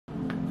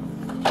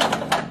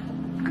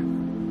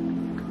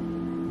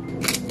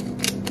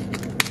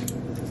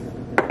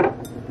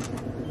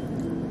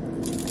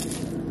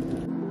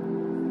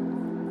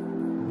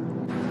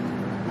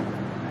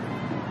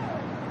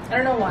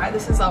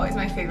This is always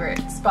my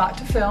favorite spot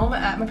to film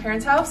at my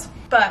parents' house.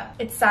 But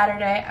it's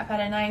Saturday. I've had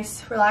a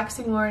nice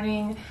relaxing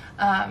morning,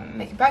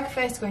 making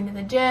breakfast, going to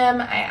the gym.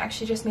 I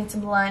actually just made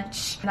some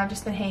lunch and I've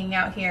just been hanging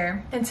out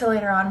here until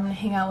later on. I'm gonna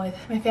hang out with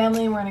my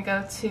family and we're gonna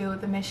go to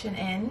the Mission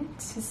Inn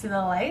to see the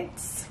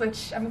lights,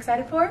 which I'm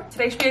excited for.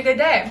 Today should be a good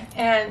day.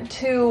 And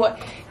to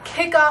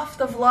kick off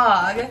the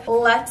vlog,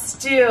 let's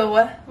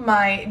do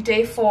my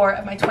day 4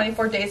 of my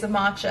 24 days of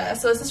matcha.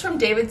 So this is from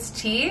David's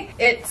Tea.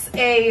 It's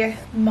a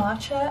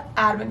matcha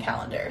advent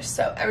calendar.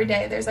 So every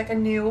day there's like a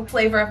new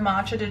flavor of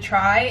matcha to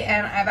try,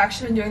 and I've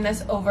actually been doing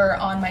this over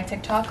on my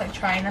TikTok, like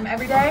trying them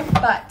every day.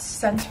 But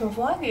since we're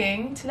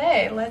vlogging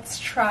today, let's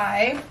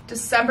try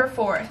December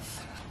 4th.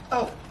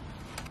 Oh.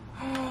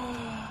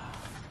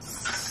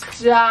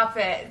 Stop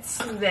it.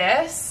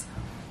 This.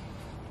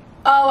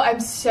 Oh,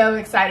 I'm so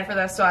excited for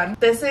this one.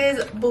 This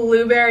is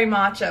blueberry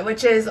matcha,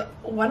 which is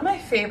one of my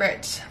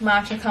favorite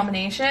matcha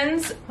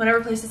combinations.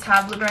 Whenever places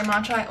have blueberry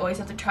matcha, I always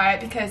have to try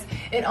it because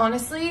it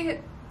honestly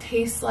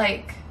tastes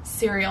like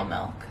cereal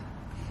milk.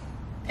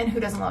 And who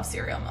doesn't love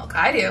cereal milk?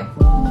 I do.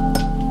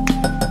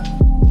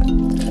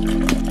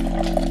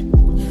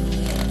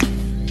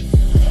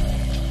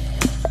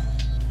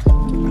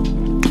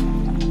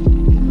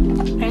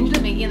 I ended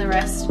up making the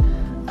rest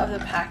of the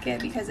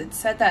packet because it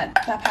said that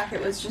that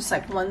packet was just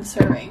like 1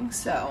 serving,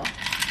 so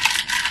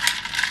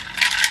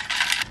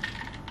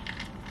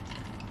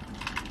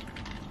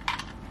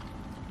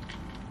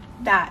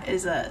that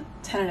is a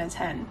 10 out of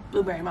 10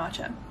 blueberry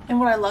matcha. And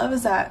what I love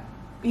is that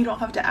you don't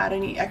have to add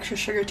any extra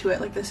sugar to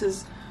it. Like, this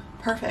is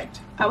perfect.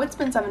 I would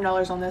spend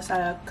 $7 on this at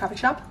a coffee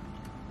shop.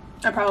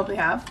 I probably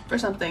have for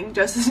something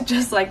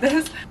just like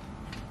this.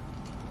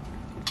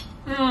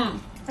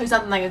 There's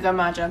nothing like a good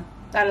matcha.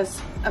 That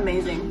is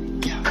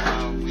amazing.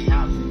 Yeah, we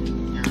have.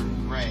 You're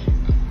right.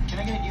 Can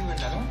I get you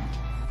another one?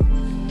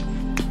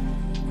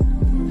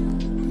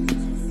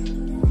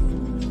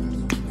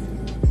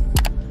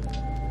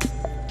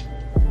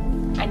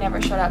 I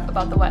never shut up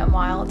about the Wet n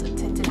Wild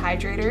tinted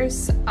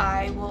hydrators.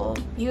 I will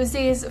use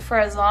these for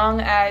as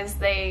long as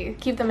they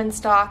keep them in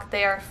stock.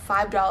 They are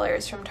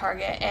 $5 from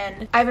Target,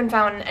 and I haven't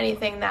found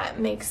anything that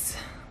makes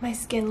my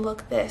skin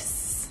look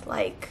this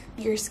like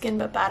your skin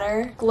but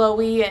better.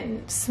 Glowy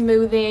and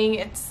smoothing.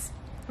 It's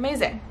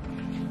amazing.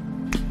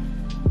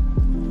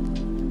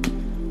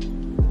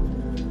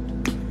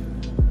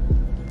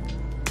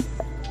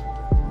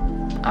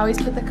 I always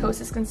put the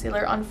Kosas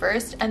concealer on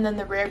first and then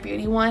the Rare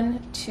Beauty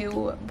one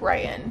to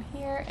brighten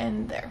here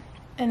and there.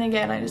 And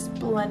again, I just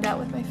blend out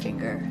with my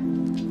finger.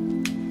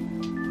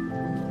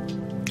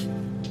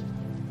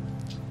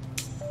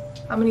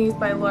 I'm gonna use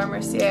my Laura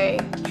Mercier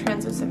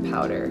translucent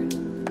powder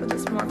with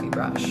this Morphe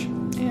brush.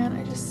 And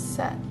I just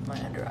set my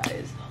under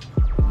eyes.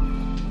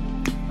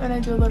 And I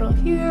do a little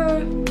here,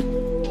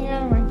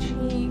 here, my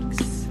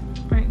cheeks,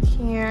 right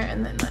here,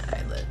 and then my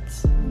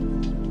eyelids.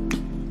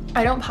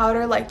 I don't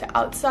powder like the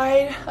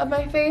outside of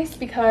my face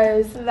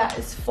because that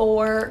is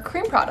for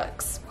cream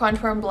products.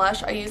 Contour and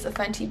blush, I use a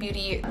Fenty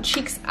Beauty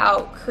Cheeks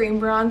Out Cream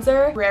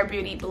Bronzer, Rare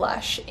Beauty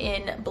Blush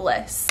in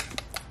Bliss.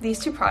 These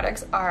two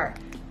products are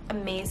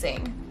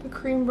amazing. The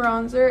cream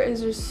bronzer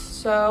is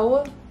just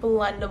so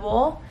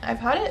blendable. I've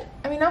had it,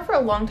 I mean, not for a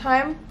long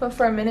time, but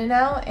for a minute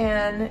now,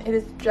 and it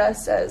is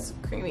just as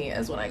creamy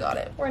as when I got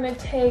it. We're gonna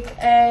take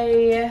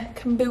a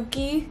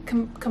kabuki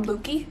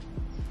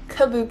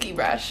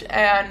brush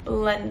and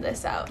blend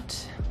this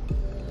out.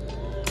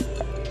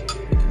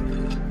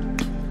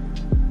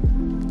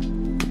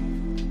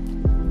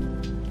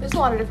 There's a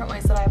lot of different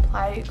ways that I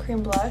apply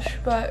cream blush,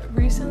 but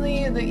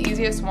recently the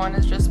easiest one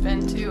has just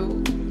been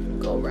to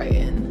go right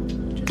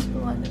in, just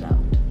blend it out.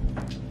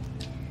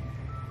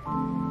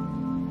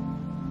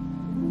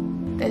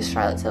 This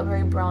Charlotte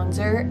Tilbury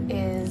bronzer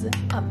is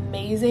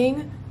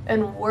amazing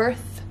and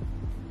worth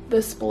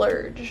the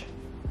splurge.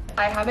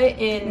 I have it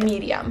in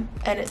medium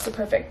and it's the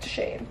perfect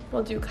shade.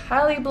 We'll do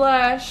Kylie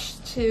blush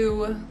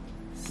to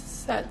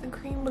set the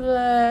cream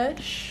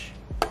blush.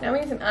 Now we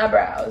need some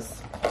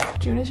eyebrows.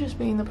 June is just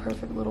being the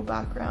perfect little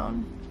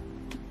background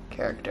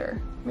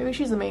character. Maybe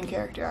she's the main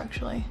character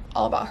actually.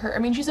 All about her. I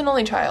mean, she's an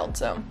only child,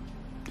 so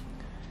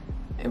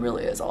it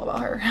really is all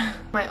about her.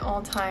 My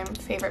all-time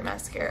favorite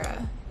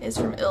mascara is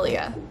from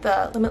Ilia,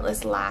 the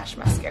Limitless Lash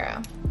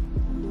Mascara.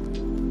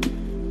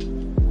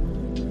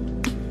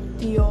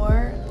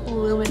 Dior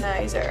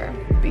Luminizer.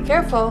 Be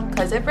careful,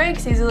 because it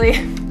breaks easily.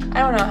 I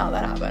don't know how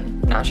that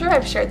happened. I'm not sure if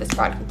I've shared this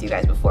product with you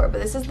guys before,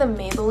 but this is the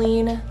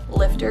Maybelline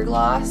Lifter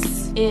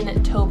Gloss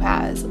in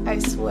Topaz. I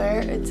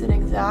swear it's an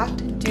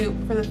exact dupe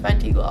for the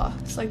Fenty gloss.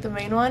 It's like the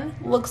main one.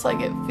 Looks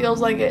like it, feels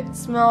like it,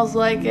 smells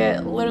like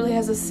it, literally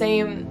has the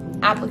same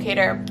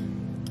applicator.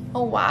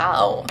 Oh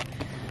wow.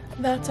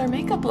 That's our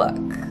makeup look.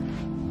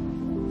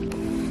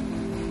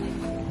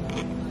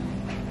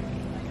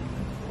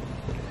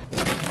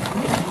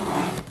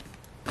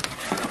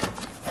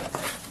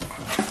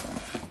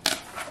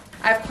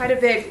 I have quite a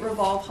big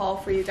Revolve haul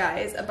for you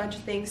guys, a bunch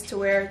of things to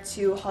wear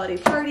to holiday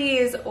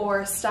parties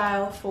or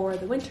style for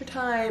the winter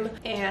time,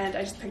 and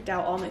I just picked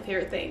out all my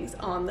favorite things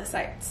on the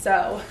site.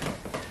 So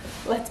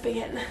let's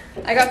begin.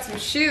 I got some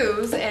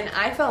shoes and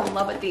I fell in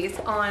love with these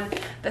on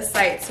the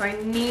site, so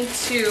I need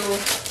to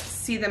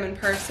see them in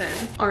person.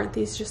 Aren't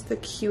these just the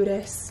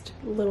cutest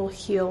little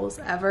heels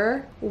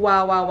ever?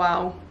 Wow, wow,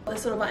 wow.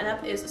 This little button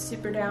up is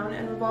Super Down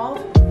and Revolve.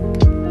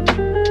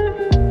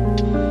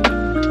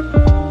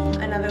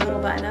 Another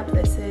little button up,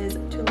 this is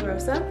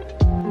Tularosa.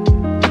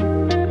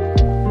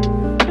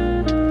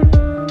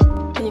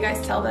 Can you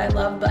guys tell that I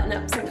love button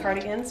ups and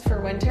cardigans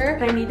for winter?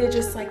 I needed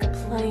just like a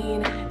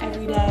plain,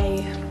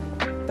 everyday,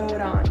 throw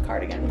it on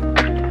cardigan.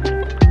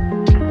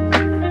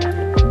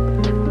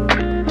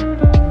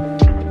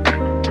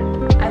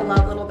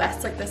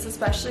 Like this,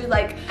 especially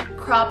like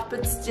cropped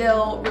but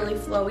still really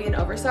flowy and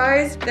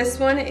oversized. This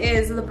one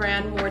is the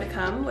brand More to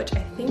Come, which I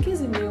think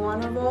is a new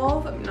on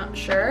Revolve, I'm not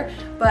sure,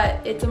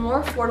 but it's a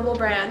more affordable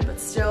brand but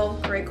still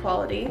great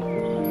quality.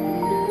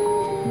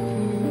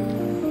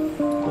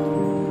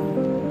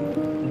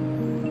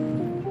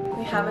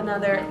 We have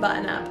another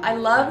button up. I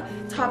love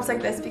tops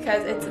like this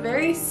because it's a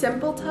very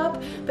simple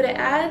top, but it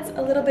adds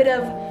a little bit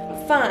of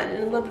fun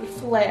and a little bit of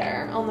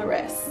flair on the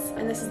wrists,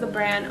 and this is the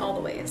brand All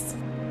the Ways.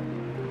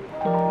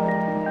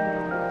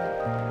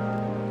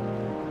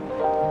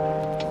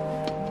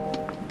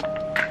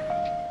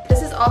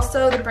 This is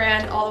also the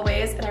brand All the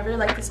Ways, and I really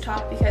like this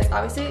top because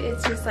obviously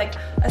it's just like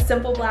a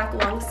simple black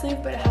long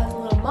sleeve, but it has a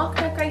little mock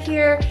neck right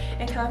here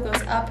and kind of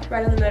goes up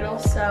right in the middle,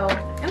 so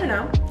I don't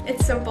know,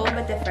 it's simple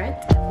but different.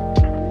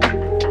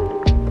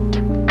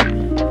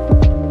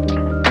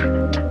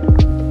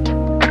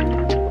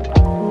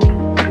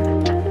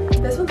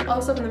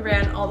 Also from the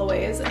brand All the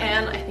Ways,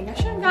 and I think I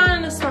should have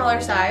gotten a smaller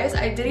size.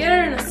 I did get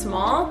it in a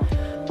small,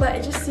 but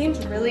it just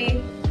seems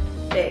really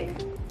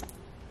big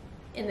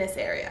in this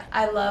area.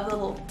 I love the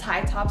little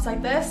tie tops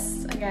like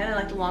this. Again, I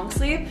like the long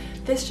sleeve.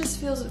 This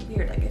just feels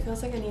weird, like it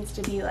feels like it needs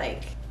to be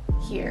like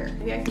here.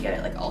 Maybe I could get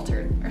it like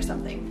altered or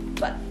something,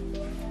 but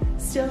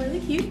still really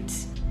cute.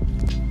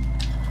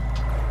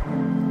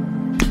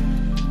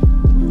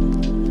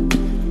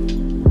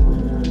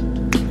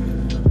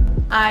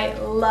 I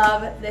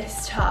love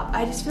this top.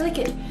 I just feel like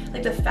it,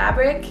 like the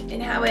fabric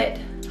and how it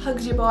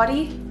hugs your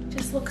body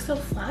just looks so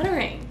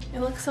flattering.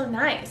 It looks so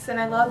nice, and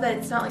I love that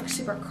it's not like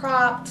super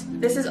cropped.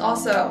 This is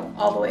also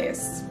All the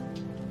Ways.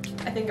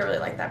 I think I really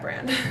like that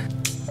brand.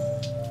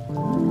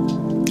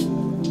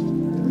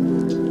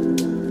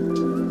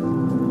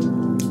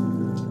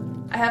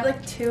 I have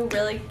like two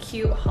really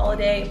cute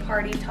holiday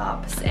party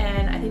tops,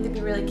 and I think they'd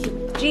be really cute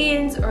with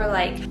jeans or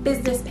like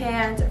business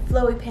pants or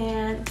flowy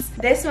pants.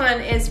 This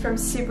one is from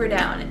Super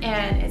Down,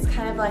 and it's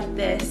kind of like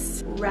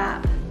this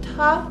wrap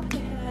top. It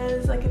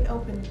has like an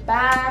open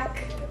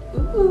back.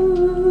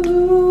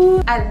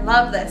 Ooh, I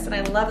love this, and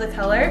I love the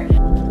color.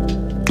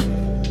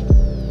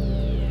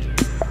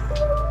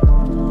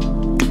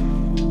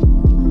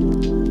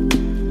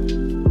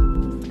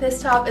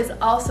 This top is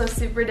also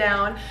Super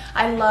Down.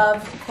 I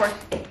love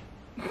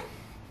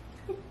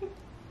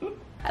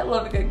I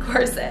love a good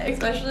corset,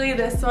 especially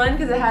this one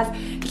because it has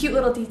cute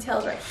little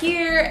details right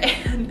here,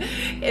 and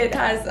it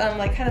has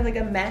like kind of like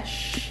a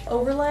mesh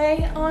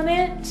overlay on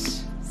it.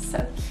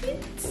 So cute.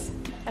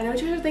 I know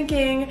what you're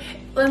thinking,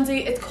 Lindsay,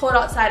 it's cold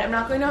outside. I'm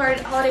not going to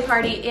a holiday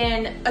party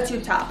in a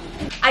tube top.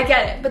 I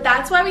get it, but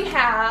that's why we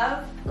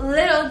have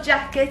little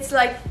jackets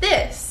like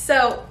this.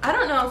 So I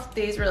don't know if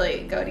these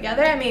really go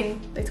together. I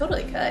mean, they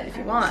totally could if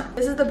you want.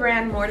 This is the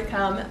brand More to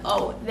Come.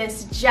 Oh,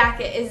 this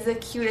jacket is the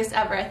cutest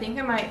ever. I think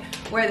I might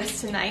wear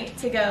this tonight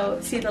to go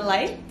see the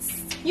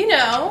lights. You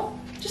know,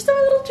 just throw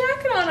a little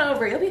jacket on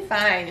over. You'll be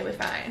fine, you'll be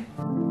fine.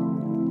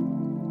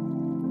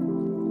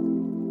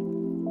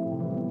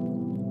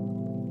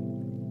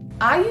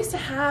 I used to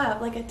have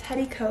like a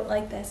teddy coat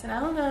like this, and I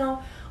don't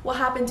know what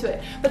happened to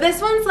it. But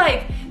this one's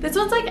like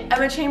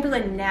Emma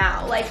Chamberlain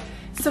now, like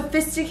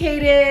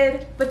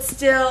sophisticated but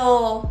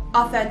still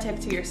authentic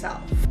to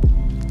yourself.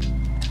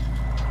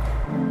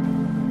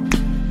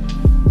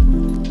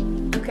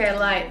 Okay,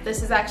 light.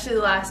 This is actually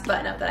the last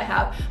button up that I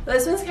have. But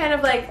this one's kind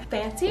of like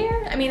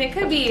fancier. I mean, it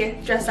could be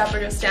dressed up or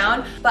just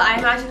down, but I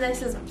imagine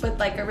this is with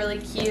like a really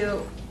cute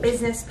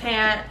business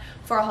pant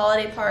for a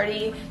holiday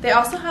party. They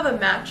also have a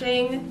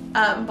matching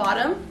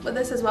bottom with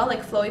this as well,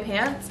 like flowy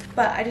pants.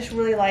 But I just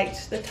really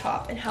liked the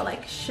top and how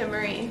like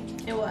shimmery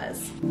it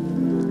was.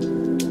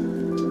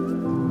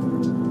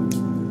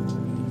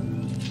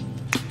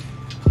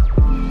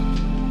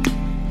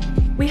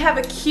 We have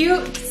a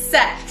cute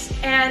set,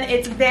 and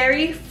it's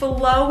very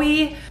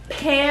flowy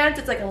pants.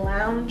 It's like a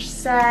lounge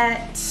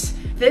set.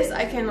 This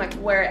I can like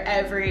wear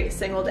every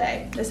single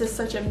day. This is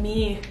such a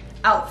me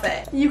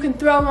outfit. You can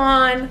throw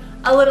on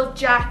a little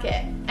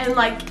jacket and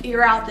like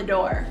you're out the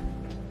door.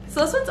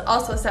 So this one's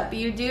also a set, but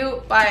you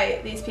do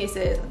buy these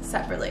pieces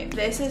separately.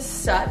 This is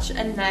such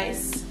a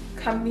nice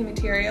comfy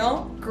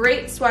material,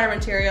 great sweater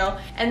material,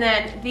 and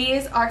then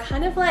these are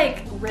kind of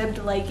like ribbed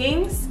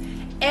leggings,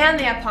 and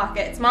they have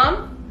pockets.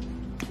 Mom?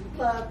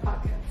 Love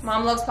pockets.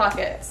 Mom loves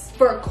pockets.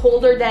 For a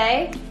colder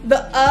day,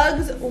 the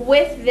Uggs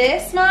with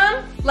this,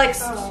 Mom, like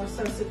oh,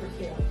 so super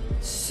cute.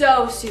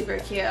 So super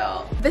cute.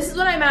 This is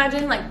what I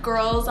imagine like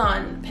girls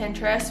on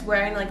Pinterest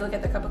wearing, like look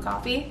at their cup of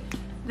coffee.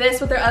 This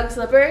with their Ugg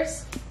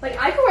slippers. Like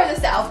I could wear this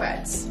to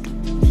outfits.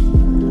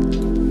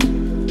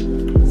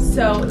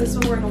 So this is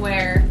what we're gonna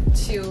wear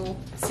to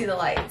see the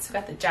lights. We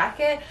got the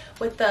jacket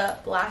with the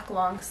black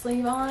long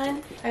sleeve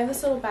on. I have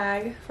this little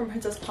bag from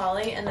Princess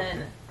Polly, and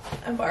then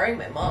I'm borrowing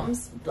my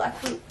mom's black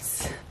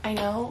boots. I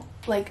know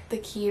like the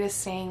key to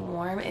staying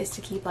warm is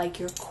to keep like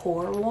your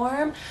core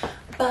warm,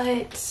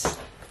 but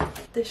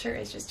this shirt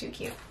is just too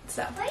cute.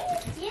 So What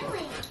are you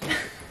doing?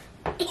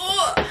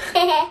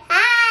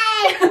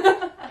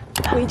 Hi!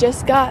 We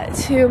just got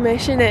to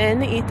Mission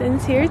Inn.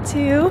 Ethan's here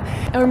too.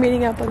 And we're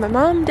meeting up with my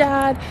mom,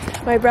 dad,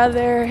 my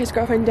brother, his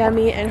girlfriend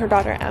Demi, and her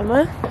daughter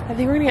Emma. I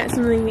think we're gonna get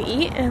something to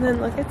eat and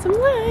then look at some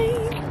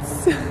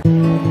lights.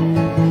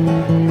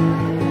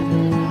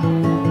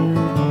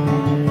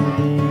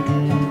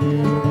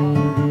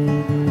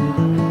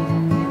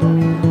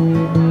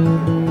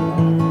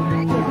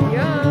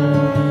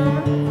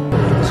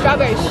 Yum!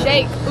 Strawberry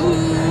shake.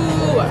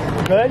 Ooh!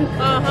 Good?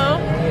 Uh-huh.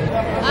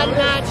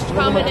 Unmatched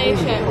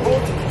combination.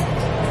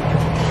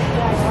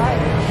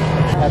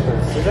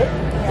 Peppers. Is it?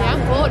 Yeah,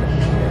 I'm cold.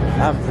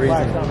 I'm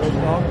freezing.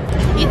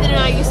 Ethan and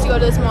I used to go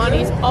to this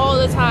Monty's all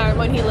the time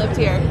when he lived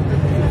here.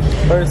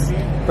 First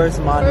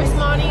Monty's First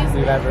Monty's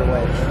we've ever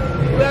went.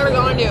 we ever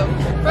gone to.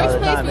 First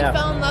place time, we yeah.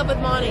 fell in love with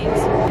Monty's.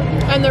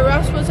 And the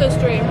rest was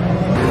history.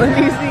 Let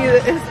me see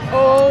this.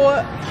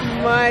 Oh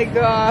my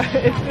god.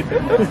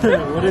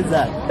 What is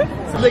that?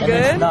 Is it good?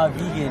 It's not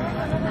vegan.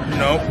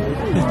 Nope.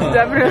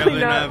 Definitely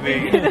not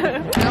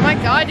vegan. Oh my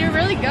god, you're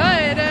really good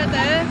at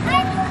this.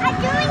 I'm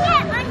doing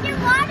it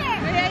underwater.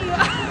 Yeah, you are.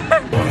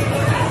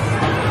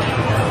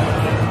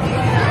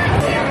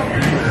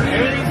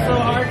 Everything's so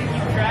hard to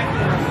keep track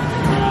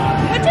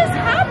of. What just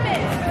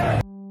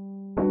happened?